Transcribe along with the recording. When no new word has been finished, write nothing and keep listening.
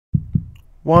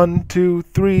1, 2,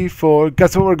 3, 4.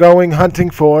 Guess what we're going hunting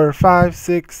for? 5,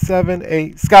 6, 7,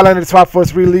 8. Skylanders Swap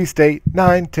Force release date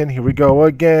 9, 10. Here we go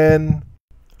again.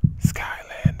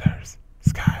 Skylanders,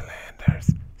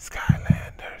 Skylanders,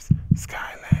 Skylanders,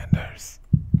 Skylanders.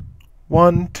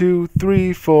 1, 2,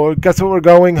 3, 4. Guess what we're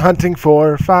going hunting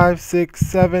for? 5, 6,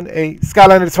 7, 8.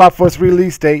 Skylanders Swap Force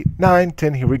release date 9,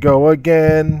 10. Here we go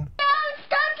again. It's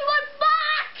time to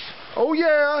unbox! Oh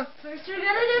yeah! First we're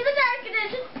gonna do the Dark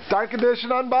Edition. Dark Edition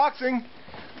unboxing.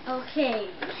 Okay,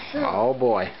 so Oh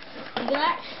boy. we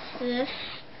got this.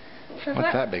 So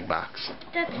What's that big box?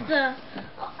 That's the...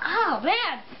 Oh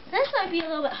man, this might be a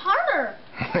little bit harder.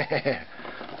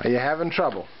 Are you having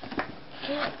trouble?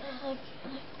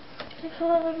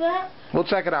 We'll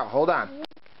check it out. Hold on.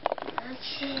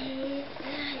 Okay.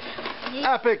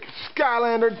 Epic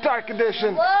Skylander Dark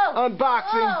Edition Whoa.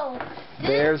 unboxing. Whoa.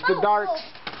 There's the darks.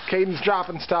 Caden's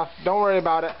dropping stuff. Don't worry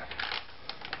about it.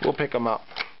 We'll pick them up.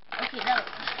 Okay, now.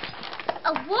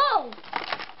 Oh, whoa!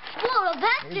 Whoa,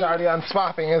 that He's already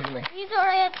unswapping, isn't he? He's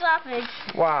already unswapping.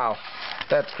 Wow.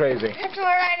 That's crazy. It's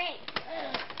already.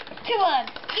 Come on,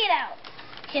 get out.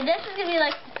 Okay, this is gonna be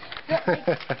like.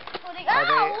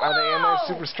 Are they in there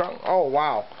super strong? Oh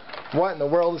wow. What in the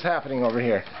world is happening over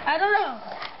here? I don't know.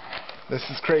 This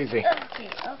is crazy.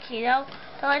 Okay, now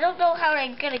I don't know how I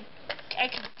can get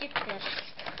this.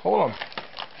 Hold on.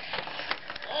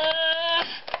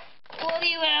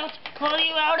 Pull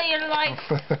you out of your life.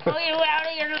 Pull you out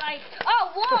of your life. Oh,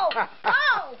 whoa!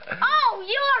 Oh,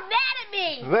 you are mad at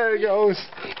me. There he goes.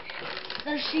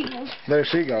 There she goes. There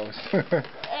she goes.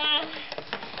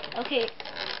 Okay.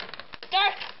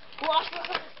 Dark.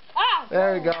 Oh.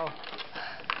 There we go.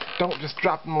 Don't just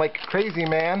drop them like crazy,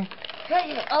 man.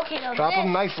 Okay, now Drop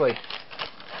them nicely.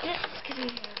 This is gonna be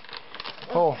here.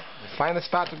 Pull. Find a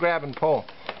spot to grab and pull.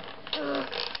 Oh,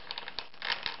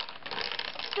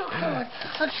 come on.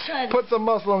 Let's try this. Put some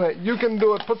muscle in it. You can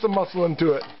do it. Put some muscle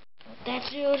into it. That's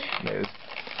good. There's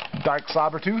Dark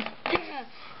Slobbertooth.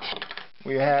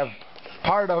 We have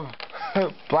part of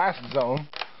Blast Zone.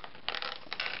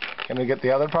 Can we get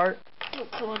the other part? Oh,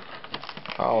 come on.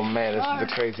 Oh man, this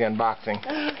is a crazy unboxing.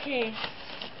 Okay.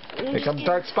 Here comes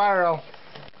Dark Spyro.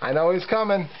 I know he's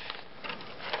coming.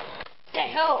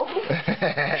 Hell.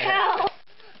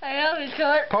 I know he's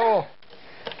coming. Pull.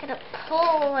 Gotta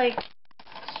pull like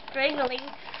strangling.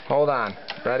 Hold on.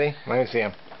 Ready? Let me see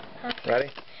him.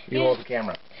 Ready? You hold the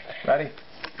camera. Ready?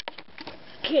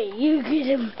 Okay, you get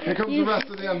him. Here comes the rest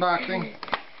of the unboxing.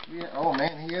 Yeah, oh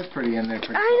man, he is pretty in there.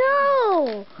 I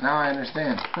know. Now I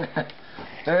understand.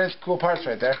 There is cool parts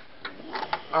right there.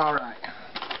 Alright.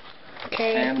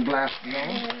 Okay. And Blast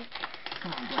Zone.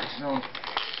 Come on, Blast Zone.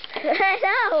 I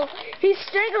know. He's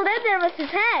strangled in there with his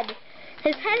head.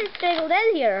 His head is strangled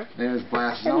in here. There's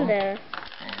Blast In Zone. there.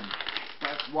 And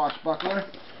that's Swashbuckler.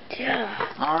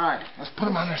 Yeah. Alright, let's put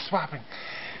them on there swapping.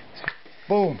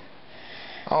 Boom.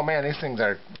 Oh man, these things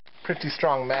are pretty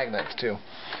strong magnets too.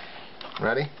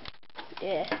 Ready?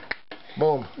 Yeah.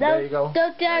 Boom. No, there you go.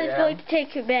 No, Dad is going to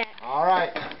take you back.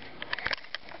 Alright.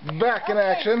 Back in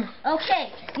action.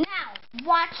 Okay, now,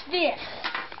 watch this.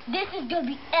 This is going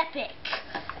to be epic.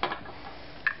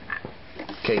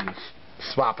 Okay,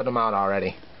 swapping them out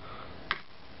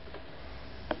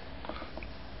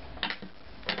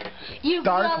You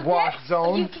Dark go Wash this,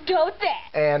 Zone. You can go with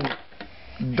that.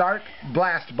 And Dark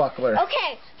Blast Buckler.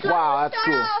 Okay, so wow, let's that's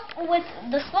start cool. off with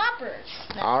the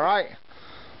swappers. Alright.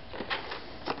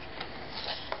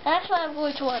 That's what I'm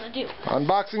going to want to do.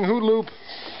 Unboxing Hoot Loop.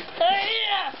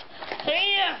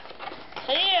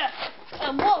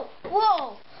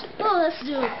 Whoa, let's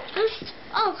do this.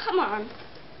 Oh, come on.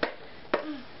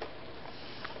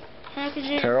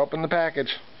 Packaging. Tear open the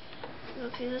package.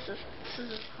 Okay, this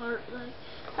is hard.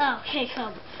 Oh, okay,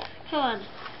 come on.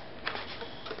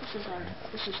 This is hard.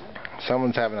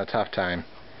 Someone's having a tough time.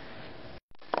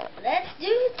 Let's do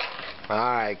it.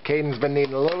 Alright, Caden's been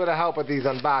needing a little bit of help with these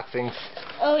unboxings.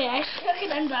 Oh yeah, I suck at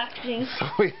unboxing. So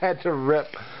we had to rip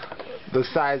the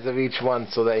size of each one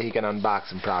so that he can unbox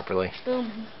them properly.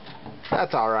 Boom.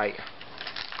 That's alright.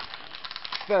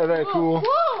 Very, very cool.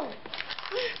 Whoa!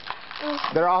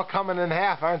 They're all coming in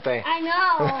half, aren't they? I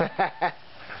know.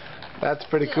 That's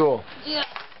pretty cool. Yeah.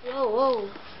 Whoa.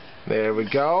 There we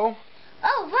go.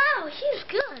 Oh wow, he's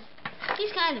good.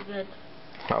 He's kind of good.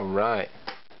 Alright.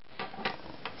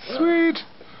 Sweet.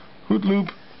 Hoot Loop.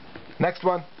 Next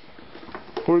one.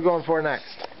 Who are we going for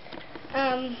next?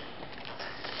 The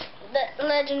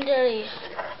legendary.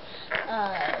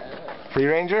 Free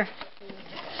Ranger?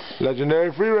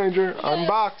 Legendary Free Ranger.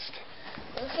 Unboxed.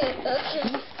 Okay.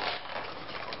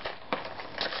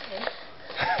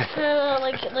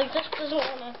 like this doesn't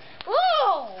wanna.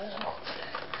 Whoa!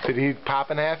 Did he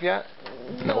pop in half yet?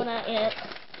 No, Nope. not yet.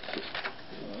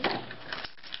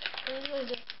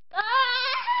 Ah!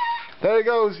 There he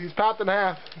goes. He's popped in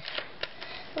half.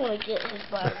 I want to get his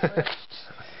body first.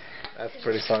 That's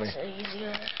pretty funny. So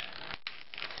easier.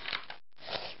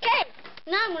 Okay,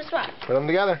 now I'm gonna swap. Put them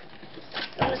together.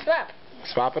 I'm gonna swap.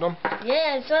 Swapping them?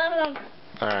 Yeah, swap them.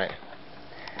 Alright.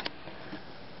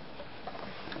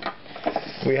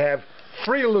 We have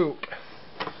free loop.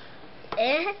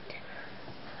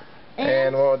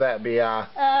 And what would that be?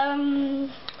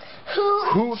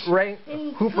 Hoot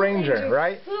Ranger,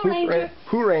 right?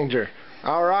 Hoot Ranger.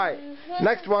 Alright.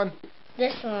 Next one.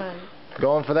 This one.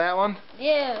 Going for that one?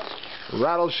 Yeah.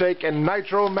 Rattle, Shake, and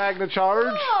Nitro Magna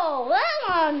Charge. Oh, that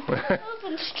one.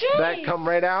 Open straight. That come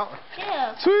right out?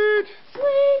 Yeah. Sweet.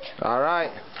 Sweet.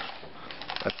 Alright.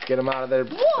 Let's get them out of their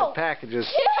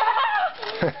packages.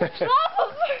 Yeah.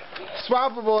 Swappable.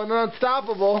 Swappable and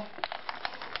unstoppable.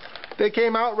 They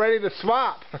came out ready to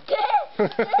swap. They're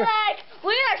like,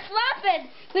 we are swapping.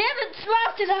 We haven't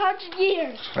swapped in 100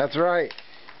 years. That's right.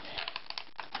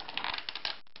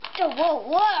 Oh,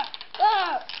 whoa.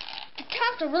 The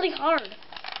tops are really hard.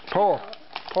 Pull.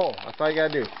 Pull. That's all you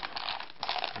gotta do.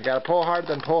 You gotta pull hard,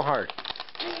 then pull hard.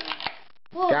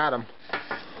 Whoa. Got him.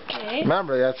 Okay.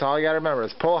 Remember, that's all you gotta remember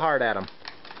is pull hard at them.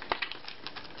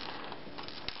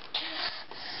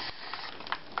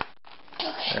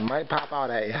 It might pop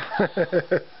out at you.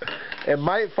 It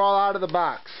might fall out of the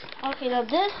box. Okay, now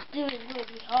this dude is going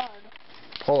to be hard.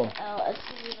 Pull him. Oh, let's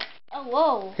see. Oh,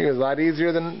 whoa. He was a lot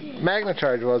easier than Magna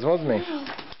Charge was, wasn't he?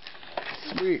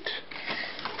 Sweet.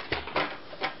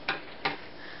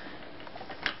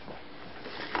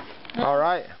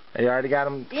 Alright. You already got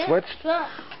him switched? Yeah.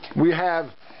 We have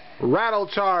Rattle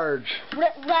Charge.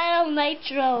 Rattle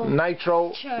Nitro.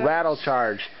 Nitro Charge. Rattle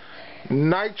Charge.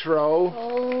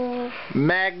 Nitro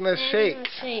Magna Shake.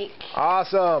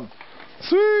 Awesome.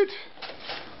 Sweet.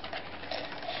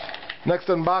 Next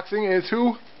unboxing is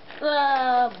who?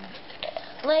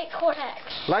 Lightcore Hex.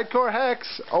 Lightcore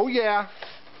Hex. Oh yeah.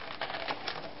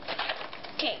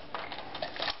 Okay.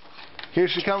 Here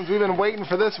she comes. We've been waiting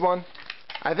for this one.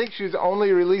 I think she's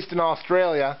only released in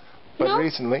Australia, but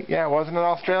recently. Yeah, wasn't it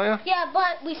Australia? Yeah,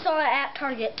 but we saw it at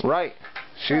Target. Right.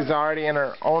 She's already in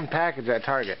her own package at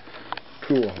Target.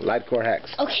 Cool. Lightcore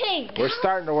Hex. Okay. We're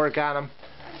starting to work on them.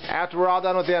 After we're all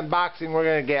done with the unboxing, we're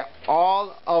going to get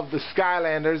all of the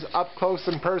Skylanders up close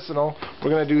and personal.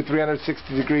 We're going to do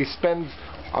 360-degree spins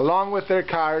along with their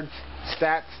cards,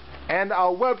 stats, and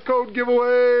a web code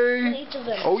giveaway. Each of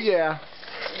them. Oh yeah.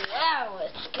 Wow,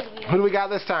 it's going to be... Who do we got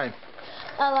this time?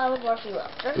 Lava Barfy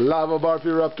Raptor. Lava Barfy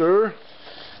Raptor.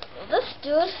 This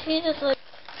dude, he just like...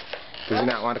 Does he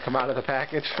not want to come out of the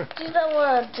package? He doesn't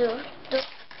want to do...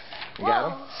 You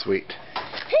got him? Sweet.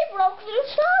 He broke through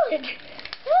solid.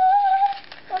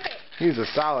 Okay. He's a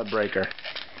solid breaker.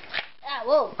 Ah,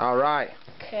 whoa. Alright.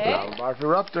 Okay. Lava Barfy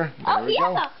Raptor. There we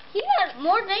go. He got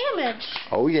more damage.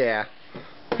 Oh yeah.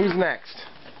 Who's next?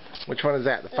 Which one is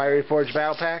that? The Fiery Forge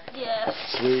Battle Pack? Yes.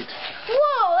 Sweet.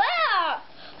 Whoa, yeah.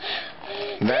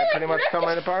 That pretty much come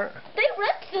right apart? They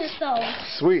ripped themselves.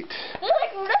 Sweet. They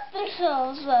like ripped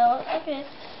themselves though. Okay.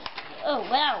 Oh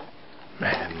wow.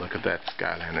 Man, look at that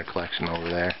Skylander collection over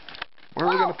there. Where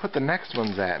are we going to put the next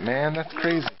ones at, man? That's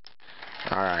crazy.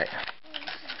 Alright.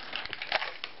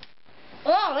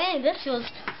 Oh man, this was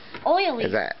oily.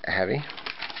 Is that heavy?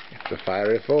 It's the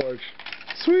Fiery Forge.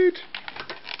 Sweet.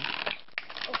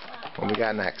 Oh, wow. What we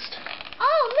got next?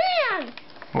 Oh man!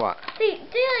 What? They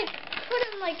like put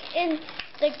them like in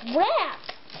like wrap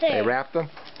thing. They wrapped them?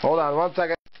 Hold on one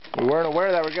second. We weren't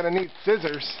aware that we're going to need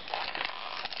scissors.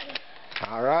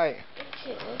 Alright.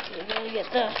 Okay, gonna get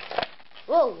the...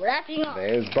 Whoa, wrapping up.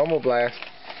 There's Bumble Blast.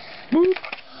 Boop.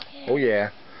 Okay. Oh yeah.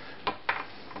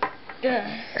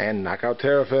 And Knockout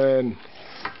Terrafin.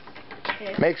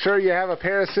 Okay. Make sure you have a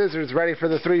pair of scissors ready for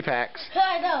the 3-packs.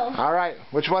 I know. Alright,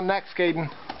 which one next, Caden?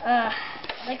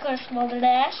 Lightcore Smolder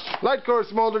Dash. Lightcore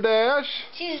Smolder Dash.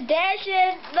 She's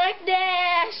dashing like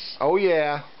Dash. Oh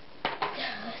yeah.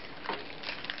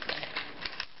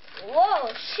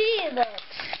 Whoa, she looks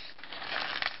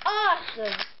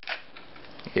awesome.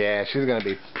 Yeah, she's going to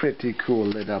be pretty cool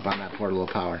lit up on that portable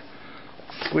power.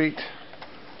 Sweet.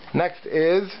 Next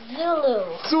is...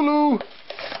 Zulu. Zulu.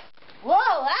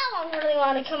 Whoa, that one really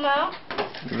want to come out.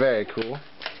 Very cool.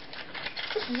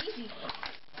 This is easy.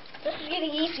 This is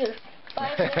getting easier.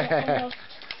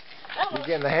 You're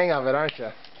getting the hang of it, aren't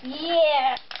you?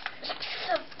 Yeah.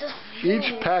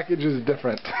 Each package is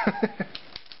different.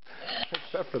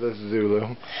 Except for this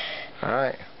Zulu.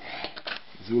 Alright.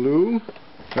 Zulu.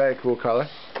 Very cool color.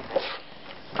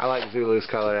 I like Zulu's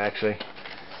color, actually.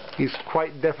 He's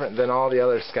quite different than all the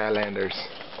other Skylanders.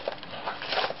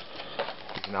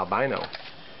 He's an albino.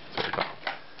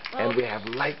 And we have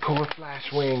Lightcore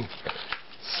Flashwing.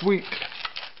 Sweet.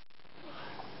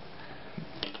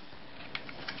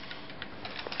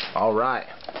 Alright,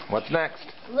 what's next?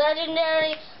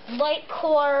 Legendary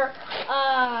Lightcore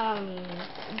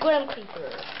Grim Creeper.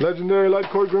 Legendary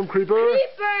Lightcore Grim Creeper.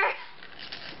 Creeper!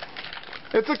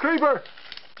 It's a creeper!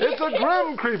 It's a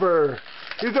Grim Creeper!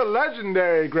 He's a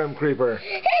legendary Grim Creeper.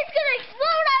 He's gonna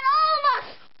explode on all of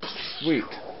us! Sweet.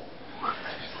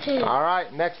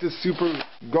 Alright, next is Super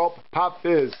Gulp Pop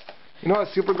Fizz. You know what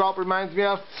Super Gulp reminds me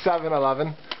of?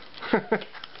 7-Eleven.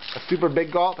 A super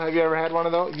big gulp. Have you ever had one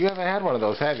of those? You haven't had one of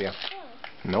those, have you?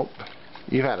 Nope.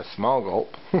 You've had a small gulp.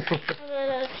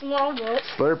 A small gulp.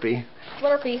 Slurpee.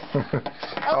 Slurpee.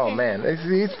 Oh man,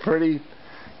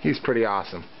 he's pretty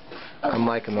awesome. I'm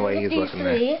liking the way he's looking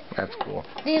there. That's cool.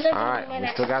 Alright, we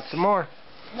still got some more.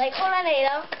 Lightcore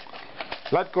Tornado.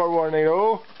 Lightcore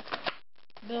Tornado.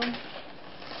 Boom.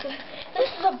 This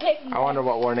is a big one. I wonder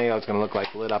what Tornado is going to look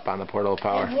like lit up on the portal of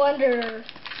power. I wonder.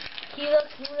 He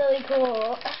looks really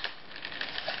cool.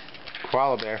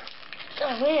 Koala bear.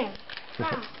 Oh man.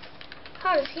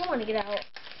 How does he want to get out?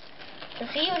 Does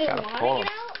he even want to get out?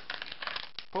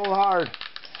 Pull hard.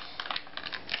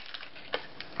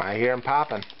 I hear him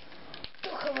popping.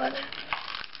 Oh, come on.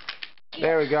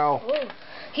 There we go. Oh,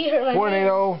 he hurt my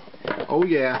Tornado. Oh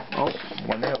yeah. Oh,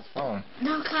 Tornado's falling.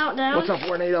 No countdown. What's up,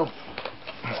 Tornado?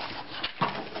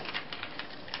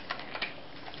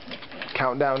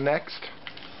 Countdown next.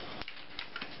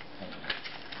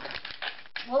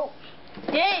 Whoa.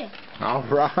 Dang.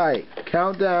 Alright.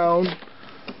 Countdown.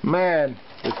 Man,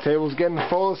 this table's getting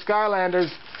full of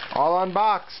Skylanders. All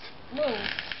unboxed. Whoa.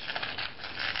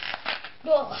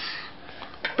 Whoa.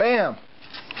 Bam.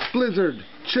 Blizzard.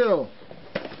 Chill.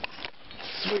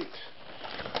 Sweet.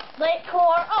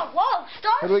 Lightcore. Oh, whoa.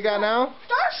 Star What do we got now?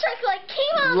 Star Strike like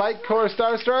Camo. Lightcore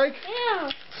Star Strike?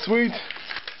 Yeah. Sweet.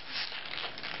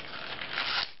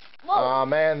 Whoa. Oh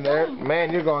man,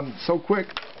 you're going so quick.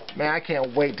 Man, I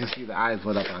can't wait to see the eyes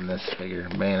lit up on this figure.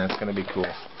 Man, that's gonna be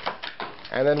cool.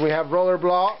 And then we have Roller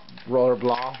Brawl. Sweet.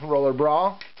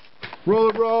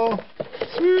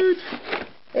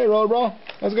 Hey, Roller Brawl.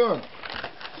 How's it going?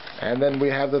 And then we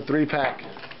have the 3-pack.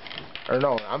 Or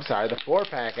no, I'm sorry, the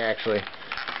 4-pack actually.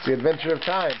 It's the Adventure of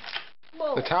Time.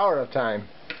 Whoa. The Tower of Time.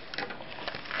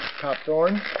 Top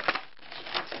Thorn.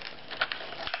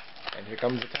 And here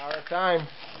comes the Tower of Time.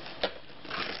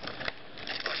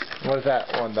 What is that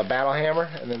one? The Battle Hammer,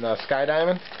 and then the Sky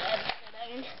Diamond.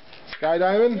 Sky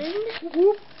Diamond.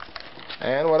 Whoop.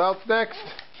 And what else next?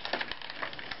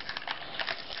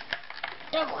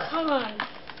 Oh, come on.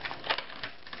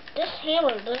 This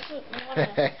hammer doesn't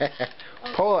want to...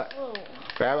 Pull it. Oh.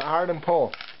 Grab it hard and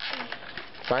pull.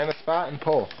 Find a spot and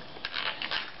pull.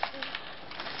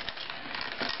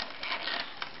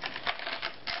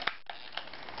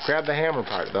 Grab the hammer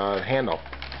part, the handle,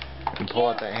 and pull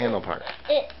out that handle part.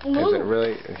 It moves. Is it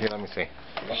really? Here, let me see.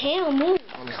 The handle moves.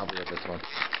 Let me help you with this one.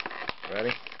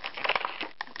 Ready?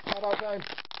 Hot dog time.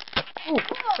 Ooh.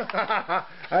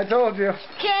 I told you.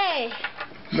 Okay.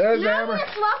 There's the hammer.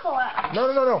 Swappable.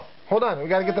 No. Hold on. We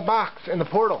gotta get the box in the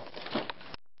portal.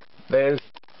 There's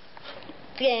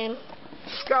Game.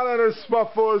 Skylanders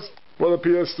Swap Force for the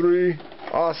PS3.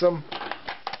 Awesome.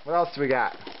 What else do we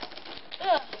got?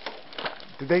 Ugh.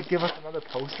 Did they give us another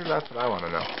poster? That's what I want to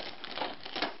know.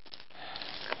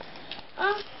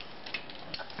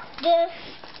 This,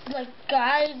 like,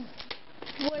 guide.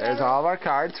 Whatever. There's all of our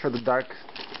cards for the dark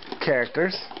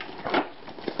characters.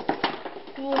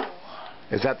 Whoa.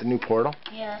 Is that the new portal?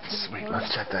 Yeah. Sweet,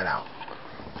 let's check that out.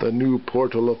 The new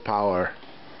portal of power.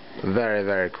 Very,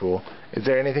 very cool. Is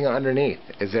there anything underneath?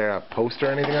 Is there a poster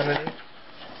or anything underneath?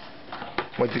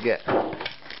 What'd you get?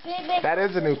 That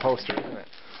is a new poster, isn't it?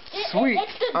 Sweet.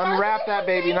 Unwrap that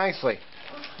baby nicely.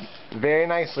 Very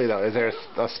nicely, though. Is there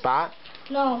a spot?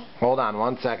 No. Hold on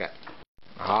 1 second.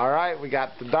 Alright, we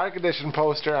got the Dark Edition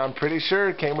poster. I'm pretty sure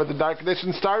it came with the Dark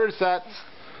Edition starter sets.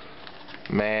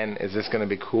 Man, is this going to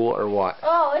be cool or what?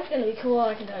 Oh, it's going to be cool,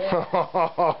 I can tell you.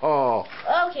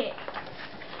 Okay.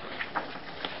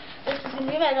 This is going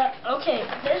to be mega. Okay,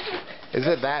 this is... Is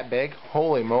it that big?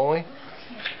 Holy moly.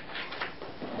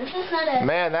 This is not a...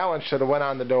 Man, that one should have went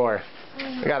on the door.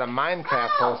 We got a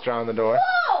Minecraft poster on the door.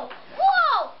 Whoa!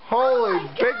 Whoa! Holy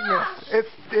Oh bigness!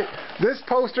 This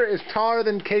poster is taller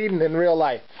than Caden in real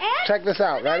life. And Check this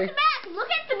out. Ready? Look at the back. Look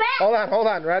at the back. Hold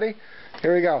on. Ready?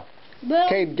 Here we go. Boom.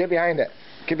 Caden, get behind it.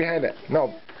 Get behind it.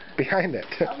 No, behind it.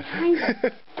 Oh, behind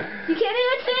it. You can't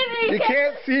even see You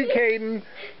can't see Caden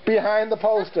behind the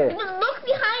poster. Look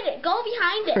behind it. Go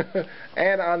behind it.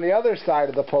 And on the other side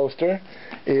of the poster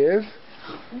is...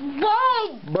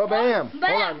 Whoa! Ba-bam! Hold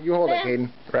on, you hold it,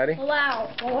 Caden. Ready? Wow.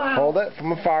 Wow. Hold it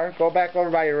from afar. Go back over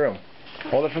by your room.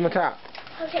 Hold it from the top.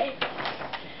 Okay.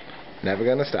 Never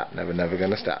gonna stop. Never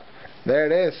gonna stop. There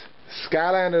it is.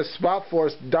 Skylanders Swap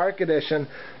Force Dark Edition.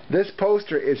 This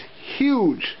poster is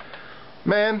huge.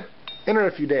 Man, enter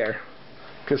if you dare.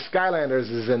 Because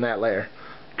Skylanders is in that layer.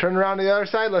 Turn around to the other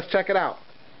side. Let's check it out.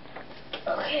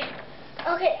 Okay.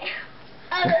 Okay.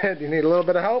 Do you need a little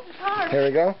bit of help? It's hard. Here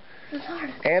we go. It's hard.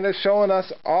 And it's showing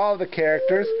us all the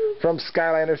characters from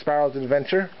Skylanders Spiral's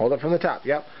Adventure. Hold it from the top.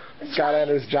 Yep.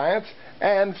 Skylanders Giants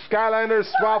and Skylanders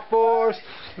Swap Force.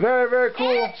 Very, very cool.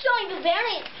 And it's showing the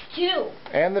variants too.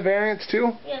 And the variants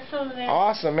too? Yeah, some of the variants.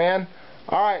 Awesome, man.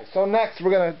 Alright, so next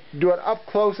we're going to do an up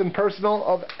close and personal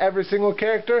of every single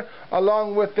character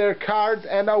along with their cards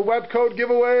and a web code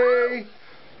giveaway.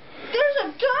 There's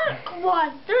a dark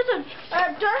one. There's a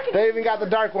dark. They even got the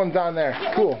dark ones on there.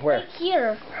 Yeah, Cool. like, Where? Right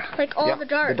here. Like all the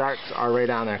darks. The darks are right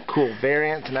down there. Cool.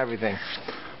 Variants and everything.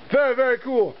 Very, very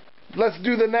cool. Let's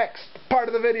do the next part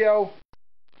of the video.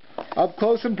 Up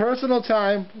close and personal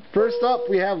time. First up,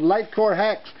 we have Lightcore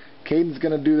Hex. Caden's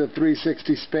going to do the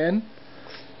 360 spin.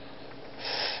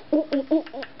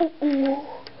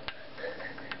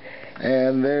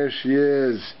 And there she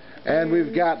is. And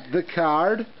we've got the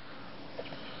card.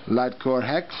 Lightcore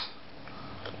Hex.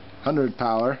 100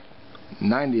 power,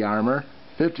 90 armor,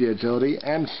 50 agility,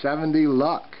 and 70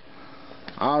 luck.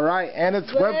 Alright, and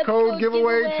it's web code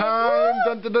giveaway time.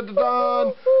 Dun, dun, dun, dun,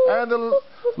 dun. And the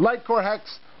Lightcore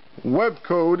Hex web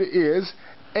code is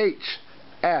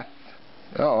HF.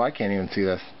 Oh, I can't even see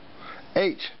this.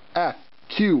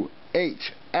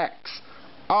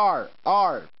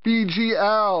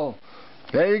 HFQHXRRBGL.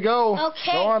 There you go.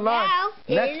 Okay, go online.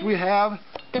 Next we have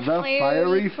the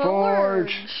Fiery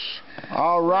Forge.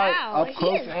 Alright, wow, up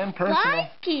close and personal.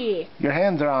 Lucky. Your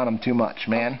hands are on them too much,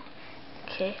 man.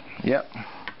 Okay. Yep.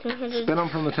 Spin them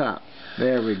from the top.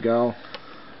 There we go.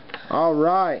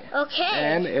 Alright. Okay.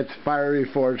 And it's Fiery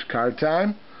Forge card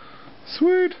time.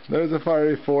 Sweet. There's a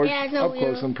Fiery Forge up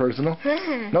close and personal.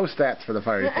 No stats for the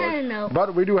Fiery Forge. No.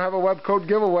 But we do have a web code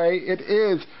giveaway. It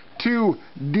is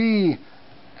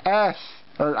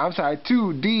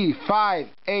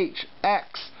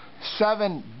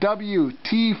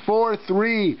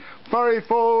 2D5HX7WT43 Fiery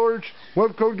Forge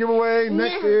web code giveaway.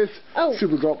 Next is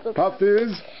Super Gulp Pop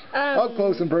Fizz up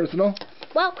close and personal.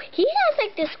 Well, he has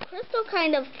like this crystal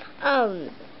kind of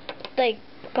like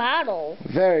bottle.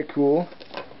 Very cool.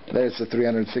 There's the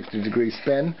 360-degree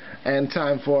spin and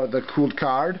time for the cool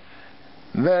card.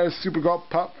 There's Super Gulp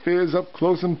Pop Fizz up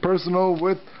close and personal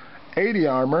with 80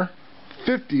 armor,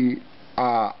 80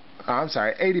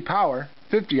 power,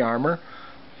 50 armor,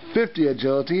 50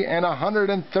 agility, and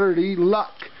 130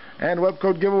 luck. And web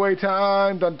code giveaway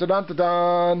time. Dun dun dun dun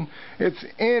dun. It's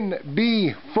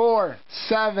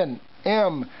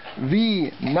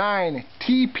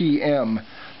NB47MV9TPM.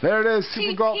 There it is.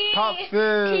 Super Gulp Pop Fizz.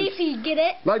 TP, get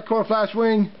it? Lightcore Flash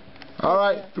Wing.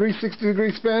 Alright,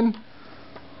 360-degree spin.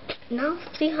 No,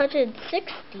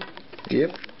 360.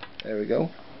 Yep. There we go.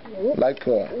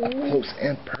 Lightcore, up close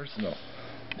and personal.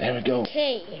 There we go.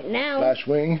 Okay, now. Flash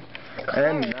Wing.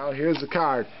 And now here's the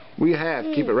card. We have,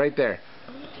 keep it right there,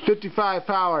 55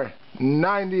 power,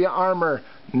 90 armor,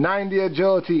 90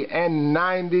 agility, and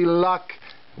 90 luck.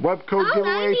 Web code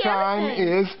giveaway time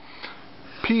is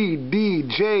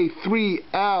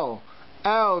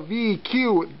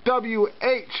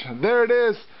PDJ3LLVQWH. There it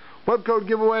is. Web code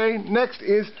giveaway. Next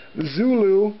is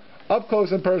Zulu, up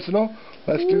close and personal.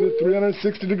 Let's do the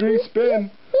 360-degree spin.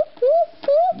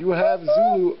 You have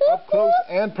Zulu up close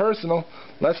and personal.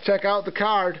 Let's check out the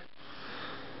card.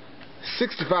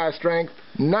 65 strength,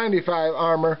 95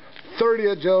 armor, 30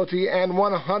 agility, and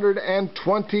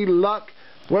 120 luck.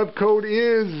 Web code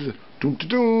is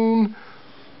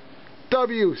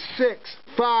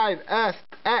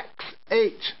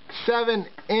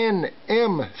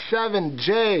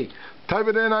W65SXH7NM7J. Type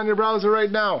it in on your browser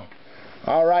right now.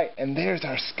 Alright, and there's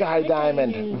our Sky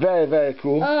Diamond. Very, very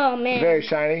cool. Oh, man. Very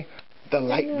shiny. The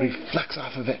light reflects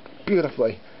off of it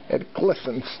beautifully. It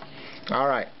glistens.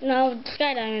 Alright. No,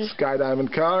 Sky Diamond. Sky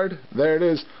Diamond card. There it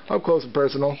is. Up close and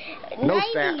personal. No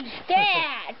stats.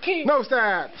 No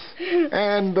stats.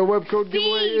 And the web code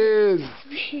giveaway is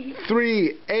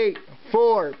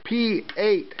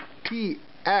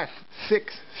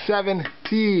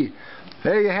 384P8TS67T.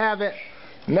 There you have it.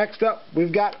 Next up,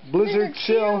 we've got Blizzard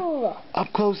Chill.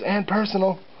 Up close and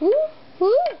personal.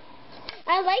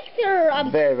 I I like their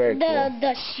very, very cool.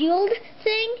 The shield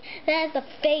thing that has the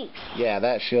face. Yeah,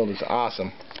 that shield is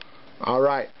awesome.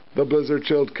 Alright, the Blizzard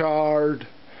Shield card.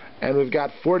 And we've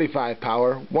got 45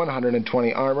 power,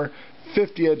 120 armor,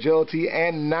 50 agility,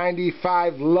 and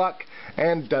 95 luck.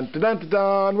 And dun dun dun dun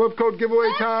dun, web code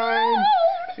giveaway time.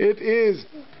 It is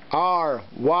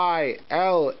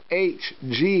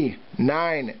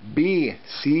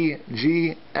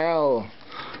RYLHG9BCGL.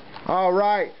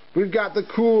 Alright, we've got the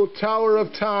cool Tower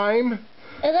of Time.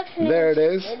 It looks there it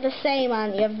is. The same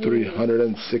on the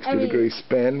 360-degree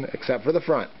spin, except for the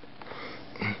front.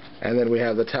 And then we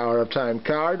have the Tower of Time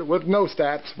card with no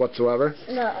stats whatsoever.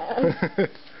 No.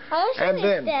 And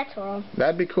then,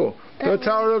 that'd be cool. The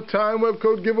Tower of Time web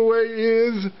code giveaway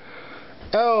is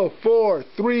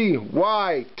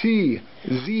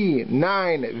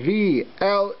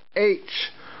L43YTZ9VLH.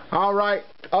 Alright,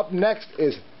 up next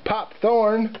is Pop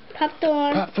Thorn. Pop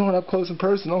Thorn. Pop Thorn up close and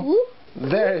personal. Whoop.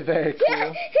 Very, very cool. He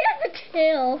has a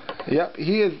tail. Yep,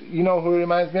 he is. You know who he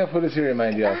reminds me of? Who does he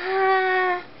remind you of?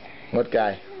 What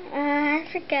guy? I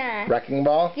forgot. Wrecking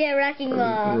Ball? Yeah, Wrecking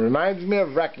Ball. Reminds me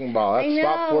of Wrecking Ball. That's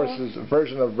Swap Force's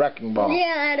version of Wrecking Ball.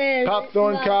 Yeah, it is. Pop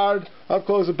Thorn card, up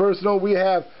close and personal. We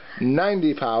have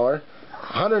 90 power,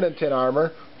 110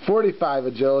 armor, 45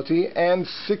 agility, and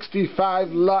 65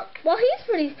 luck. Well, he's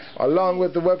pretty... Along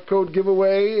with the web code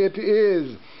giveaway, it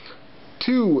is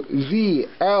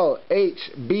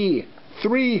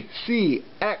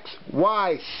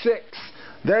 2ZLHB3CXY6.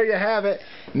 There you have it.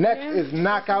 Next is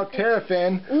Knockout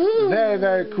Terrafin. Very,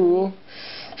 very cool.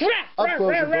 Up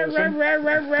close and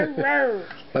personal.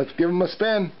 Let's give him a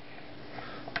spin.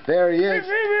 There he is.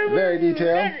 Very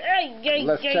detailed.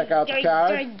 Let's check out the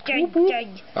card.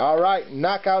 Alright,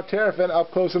 Knockout Terrafin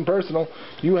up close and personal.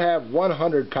 You have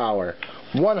 100 power,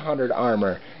 100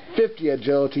 armor, 50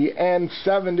 agility, and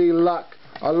 70 luck.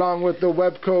 Along with the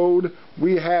web code,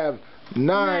 we have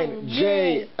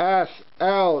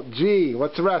 9JSLG.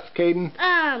 What's the rest, Caden?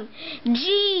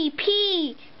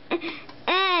 GPNMG.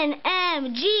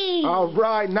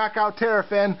 Alright, Knockout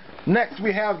Terrafin. Next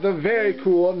we have the very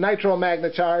cool Nitro Magna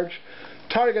Charge.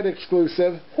 Target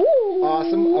exclusive. Ooh.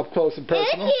 Awesome, up close and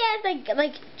personal. And he has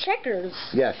like checkers.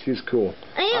 Yes, he's cool.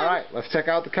 Alright, let's check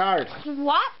out the card.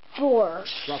 Swap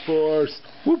Force. Swap Force.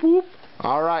 Whoop whoop.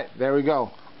 Alright, there we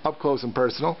go. Up close and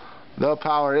personal. The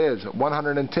power is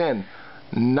 110,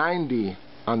 90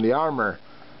 on the armor,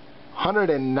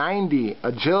 190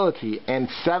 agility, and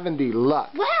 70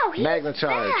 luck. Wow, he's Magna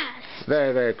Charge. fast.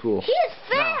 Very, very cool. He is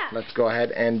fast. Now, let's go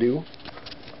ahead and do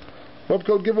web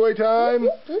code giveaway time.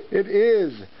 It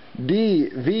is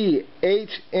DVHND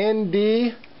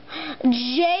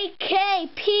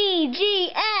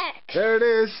JKPGX. There it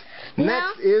is.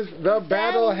 Next is the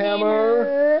Battle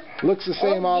Hammer. Looks the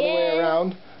same all the way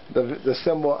around. The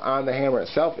symbol on the hammer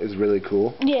itself is really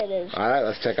cool. Yeah, it is. Alright,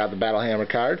 let's check out the Battle Hammer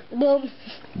card. Boom.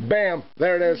 Bam!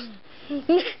 There it is.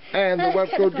 And the web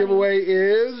code giveaway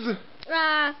is...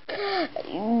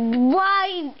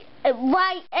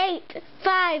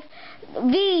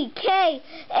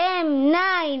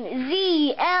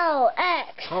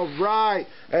 Y85VKM9ZLX. Alright,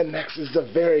 and next is the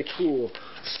very cool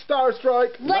Star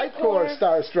Strike, Lightcore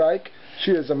Star Strike.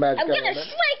 She is a magic element. I'm gonna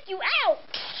strike you out!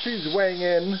 She's weighing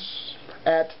in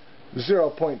at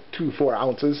 0.24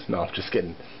 ounces. No, just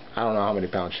kidding. I don't know how many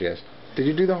pounds she is. Did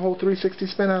you do the whole 360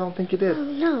 spin? I don't think you did. Oh,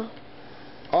 no.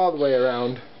 All the way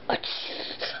around.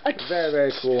 Very,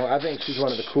 very cool. I think she's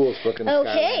one of the coolest looking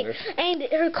Skylanders. And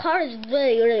her card is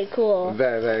really, really cool.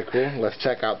 Very, very cool. Let's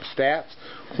check out the stats.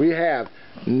 We have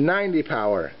 90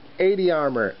 power, 80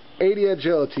 armor, 80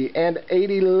 agility, and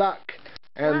 80 luck.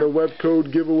 And the web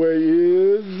code giveaway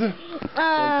is...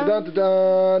 dun, dun, dun,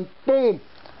 dun, boom!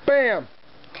 Bam!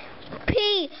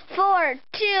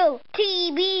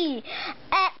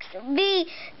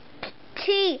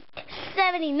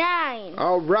 P42TBXVT79.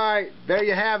 Alright, there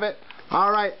you have it.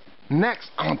 Alright,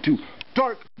 next on to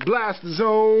Dark Blast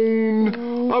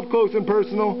Zone. Up close and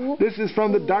personal. This is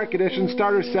from the Dark Edition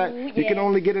starter set. You can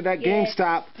only get it at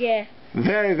GameStop. Yeah.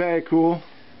 Very, very cool.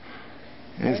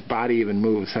 And his body even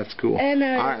moves. That's cool.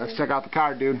 Alright, let's check out the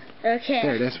card, dude. Okay.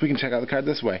 There it is. We can check out the card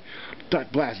this way. Dark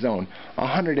Blast Zone.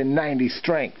 190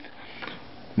 strength,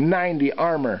 90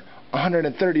 armor,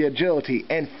 130 agility,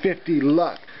 and 50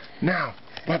 luck. Now,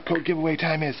 what code giveaway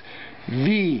time is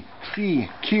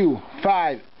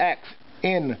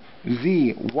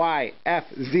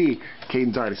VCQ5XNZYFZ.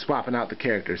 Caden's already swapping out the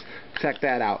characters. Check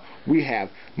that out. We have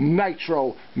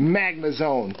Nitro Magna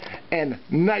Zone and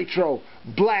Nitro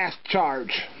Blast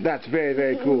Charge. That's very,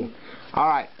 very cool.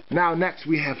 Alright, now next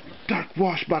we have Dark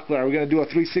Washbuckler. Are we going to do a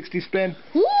 360 spin?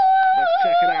 Woo! Let's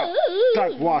check it out.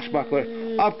 Dark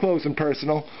Washbuckler, up close and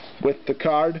personal. With the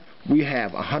card, we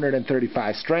have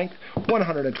 135 strength,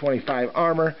 125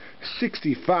 armor,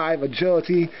 65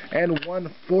 agility, and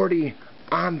 140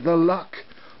 on the luck.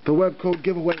 The web code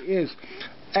giveaway is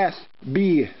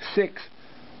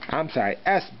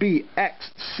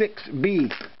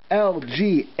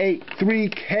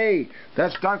SBX6BLG83K.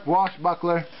 That's Dark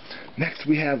Washbuckler. Next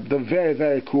we have the very,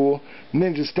 very cool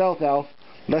Ninja Stealth Elf.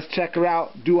 Let's check her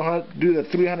out. Do the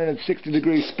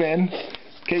 360-degree spin.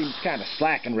 Okay, he's kind of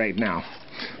slacking right now.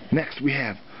 Next we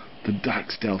have the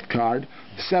Dark Stealth card.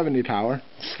 70 power,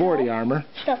 40 armor,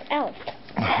 Stealth Elf.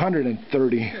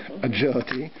 130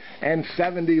 agility, and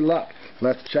 70 luck.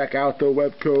 Let's check out the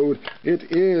web code.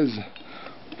 It is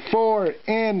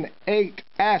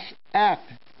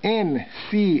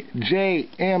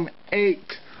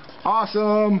 4N8SF9CJM8.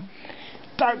 Awesome.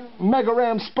 Dark Mega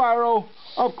Ram Spyro,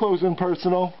 up close and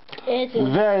personal.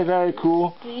 Very, very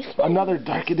cool. Another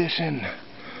Dark Edition.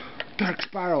 Dark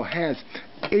Spyro has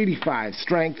 85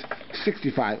 strength,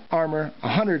 65 armor,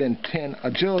 110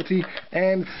 agility,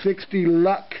 and 60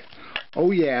 luck.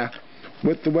 Oh yeah.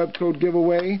 With the web code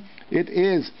giveaway, it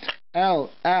is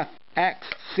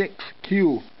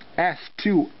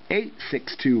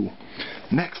LFX6QS2862.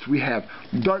 Next we have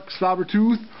Dark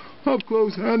Sabertooth, up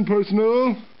close and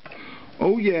personal.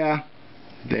 Oh yeah.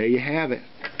 There you have it.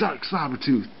 Dark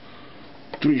Sabertooth.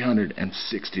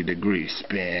 360-degree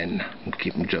spin. We'll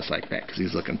keep him just like that because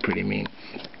he's looking pretty mean.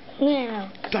 Yeah.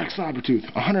 Dark Sabertooth,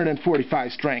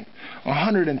 145 strength,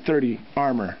 130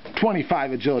 armor,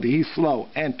 25 agility. He's slow,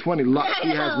 and 20 luck. He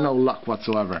has no luck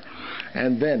whatsoever.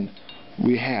 And then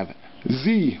we have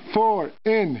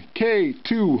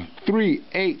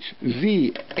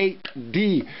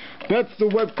Z4NK23HZ8D. That's the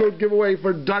web code giveaway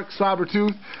for Dark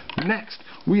Sabertooth. Next,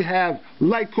 we have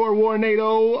Lightcore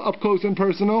Warnado, up close and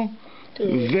personal.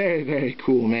 Very, very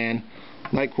cool, man.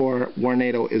 Lightcore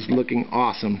Warnado is looking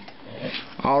awesome.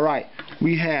 Alright,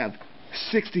 we have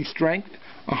 60 strength,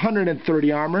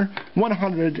 130 armor,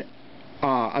 100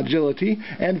 agility,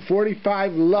 and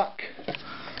 45 luck.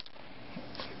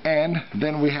 And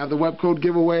then we have the web code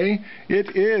giveaway.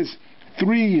 It is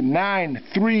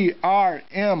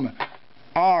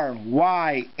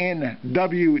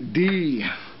 393RMRYNWD.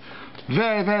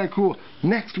 Very, very cool.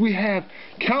 Next we have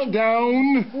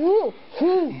Countdown.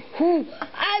 I'm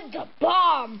the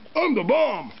bomb. I'm the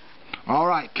bomb.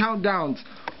 Alright, Countdown's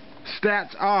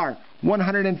stats are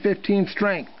 115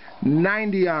 strength,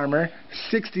 90 armor,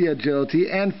 60 agility,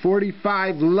 and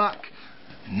 45 luck.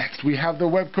 Next we have the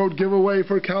web code giveaway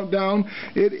for Countdown.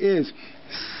 It is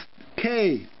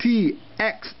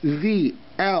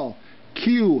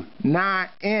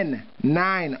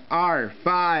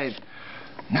KTXZLQ9N9R5.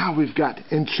 Now we've got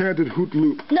Enchanted Hoot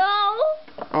Loop. No.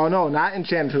 Oh no, not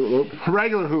Enchanted Hoot Loop.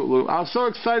 Regular Hoot Loop. I was so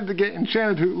excited to get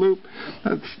Enchanted Hoot Loop.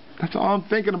 That's all I'm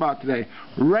thinking about today.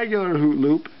 Regular Hoot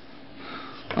Loop.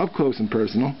 Up close and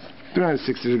personal.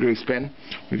 360-degree spin.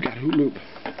 We've got Hoot Loop.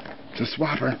 It's a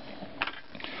swapper.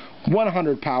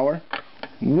 100 power,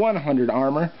 100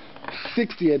 armor,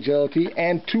 60 agility,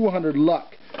 and 200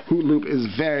 luck. Hoot Loop is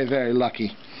very, very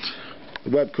lucky. The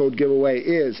web code giveaway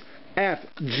is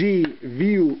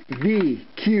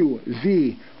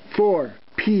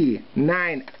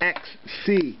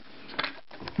FGVVQZ4P9XC.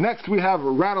 Next we have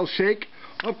Rattle Shake,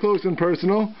 up close and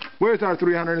personal. Where's our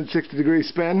 360-degree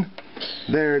spin?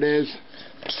 There it is.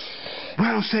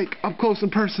 Rattle Shake, up close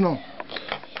and personal.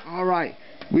 Alright,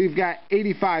 we've got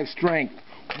 85 strength,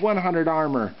 100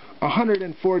 armor,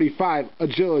 145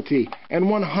 agility, and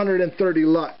 130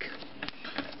 luck.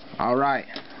 Alright.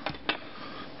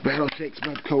 Rattle Shake's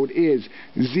web code is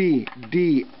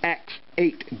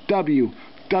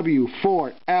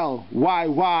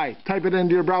ZDX8WW4LYY. Type it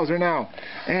into your browser now.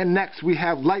 And next we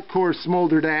have Lightcore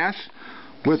Smolder Dash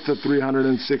with the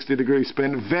 360-degree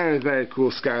spin. Very, very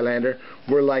cool Skylander.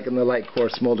 We're liking the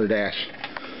Lightcore Smolder Dash.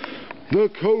 The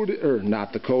code, or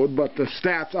not the code, but the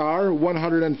stats are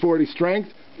 140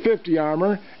 strength, 50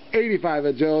 armor, 85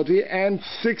 agility, and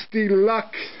 60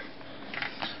 luck.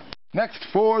 Next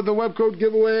for the web code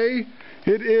giveaway,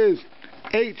 it is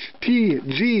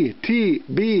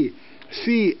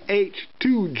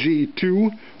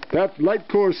HTGTBCH2G2. That's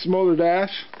Lightcore Smolder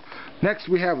Dash. Next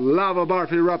we have Lava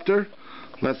Barfiruptor.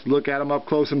 Let's look at him up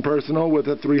close and personal with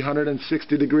a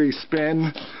 360-degree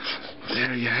spin.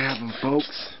 There you have him,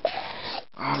 folks.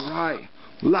 Alright,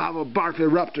 Lava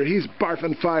Barfiruptor, he's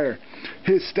barfing fire.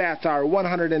 His stats are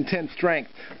 110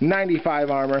 strength, 95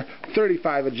 armor,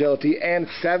 35 agility, and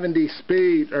 70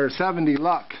 speed, or 70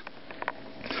 luck.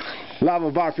 Lava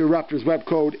Barfiruptor's web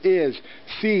code is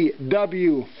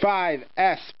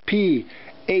CW5SP8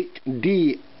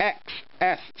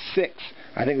 8DXS6.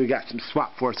 I think we got some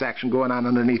Swap Force action going on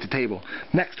underneath the table.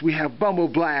 Next we have Bumble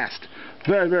Blast.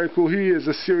 Very, very cool. He is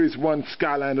a Series 1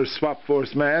 Skylanders Swap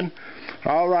Force man.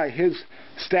 Alright, his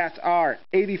stats are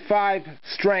 85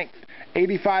 strength,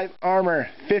 85 armor,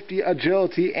 50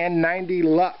 agility, and 90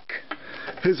 luck.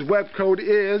 His web code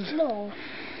is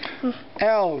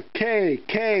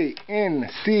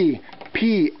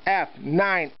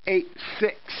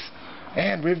LKKNCPF986.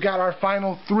 And we've got our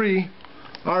final three.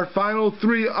 Our final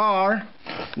three are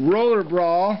Roller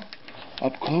Brawl,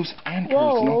 up close and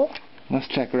personal. Whoa. Let's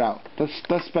check her out.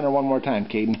 Let's spin her one more time,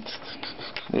 Caden.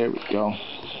 There we go.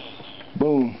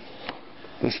 Boom.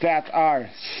 The stats are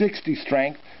 60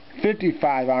 strength,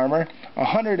 55 armor,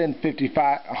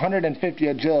 150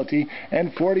 agility,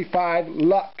 and 45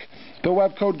 luck. The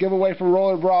web code giveaway for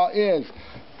Roller Brawl is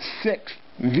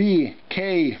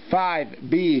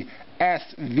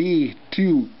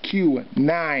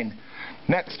 6VK5BSV2Q9.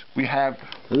 Next, we have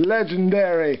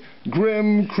legendary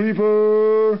Grim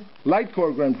Creeper,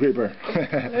 Lightcore Grim Creeper.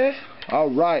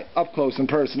 Alright, up close and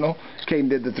personal. Caden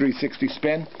did the 360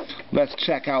 spin. Let's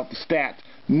check out the stats.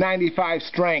 95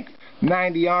 strength,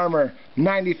 90 armor,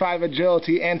 95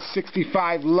 agility, and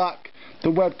 65 luck.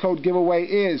 The web code giveaway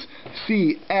is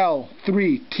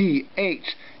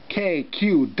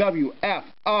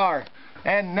CL3THKQWFR.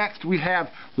 And next we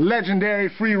have legendary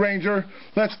Free Ranger.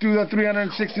 Let's do the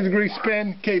 360-degree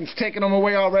spin. Caden's taking him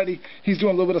away already. He's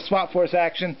doing a little bit of Swap Force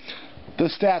action. The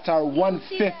stats are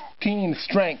 115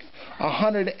 strength,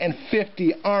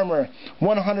 150 armor,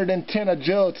 110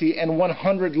 agility, and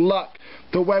 100 luck.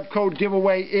 The web code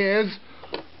giveaway is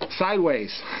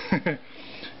sideways. It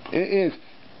is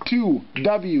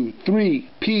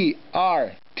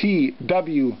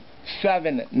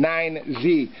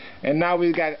 2W3PRTW79Z. And now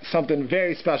we've got something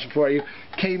very special for you.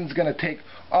 Caden's going to take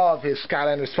all of his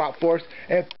Skylanders Swap Force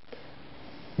and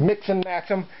mix and match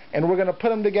them, and we're going to put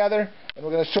them together, and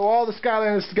we're going to show all the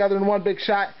Skylanders together in one big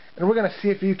shot, and we're going to see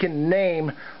if you can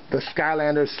name the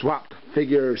Skylanders swapped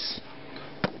figures.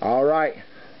 Alright,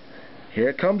 here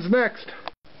it comes next.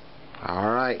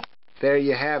 Alright, there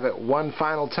you have it, one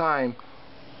final time.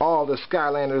 All the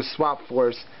Skylanders Swap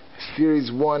Force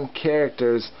Series 1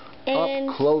 characters And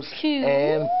up close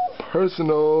and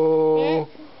personal.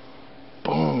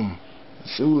 Boom.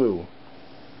 Zulu,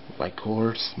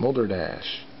 Lightcore, Smolder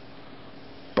Dash,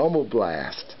 Bumble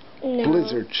Blast,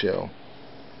 Blizzard Chill,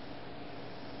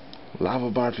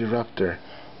 Lava Barf Eruptor,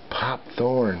 Pop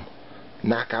Thorn,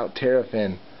 Knockout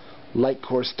Terrafin,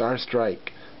 Lightcore Star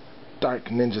Strike, Dark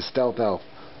Ninja Stealth Elf,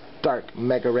 Dark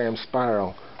Mega Ram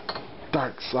Spiral,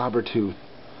 Dark Slobbertooth,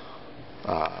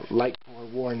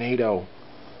 Lightcore Warnado,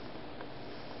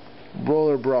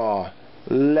 Roller Brawl,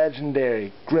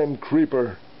 Legendary Grim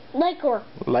Creeper,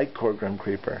 Lightcore Grim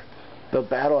Creeper, the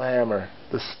Battle Hammer,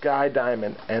 the Sky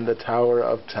Diamond, and the Tower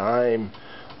of Time.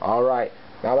 Alright,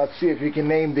 now let's see if you can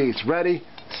name these. Ready,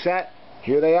 set,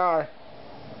 here they are.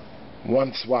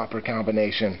 One swapper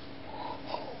combination.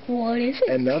 What is it?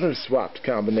 Another swapped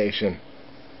combination.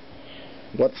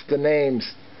 What's the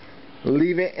names?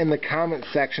 Leave it in the comment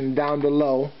section down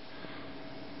below.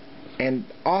 And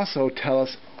also tell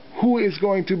us who is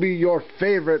going to be your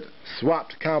favorite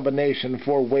swapped combination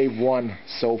for Wave 1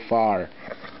 so far.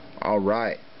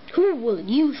 Alright. Who will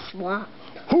you swap?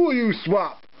 Who will you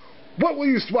swap? What will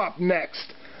you swap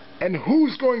next? And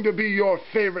who's going to be your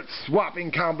favorite swapping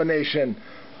combination?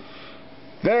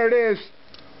 There it is.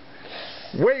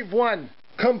 Wave 1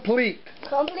 complete.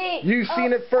 You've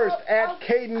seen it first at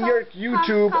Caden Yerk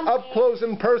YouTube, up close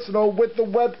and personal with the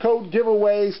web code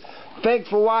giveaways. Thanks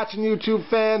for watching, YouTube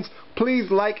fans.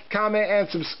 Please like, comment, and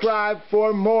subscribe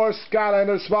for more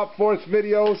Skylanders Swap Force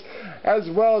videos, as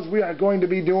well as we are going to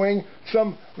be doing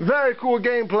some very cool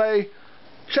gameplay.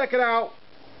 Check it out.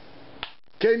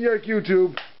 Caden Yerk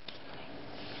YouTube.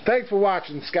 Thanks for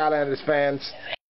watching, Skylanders fans.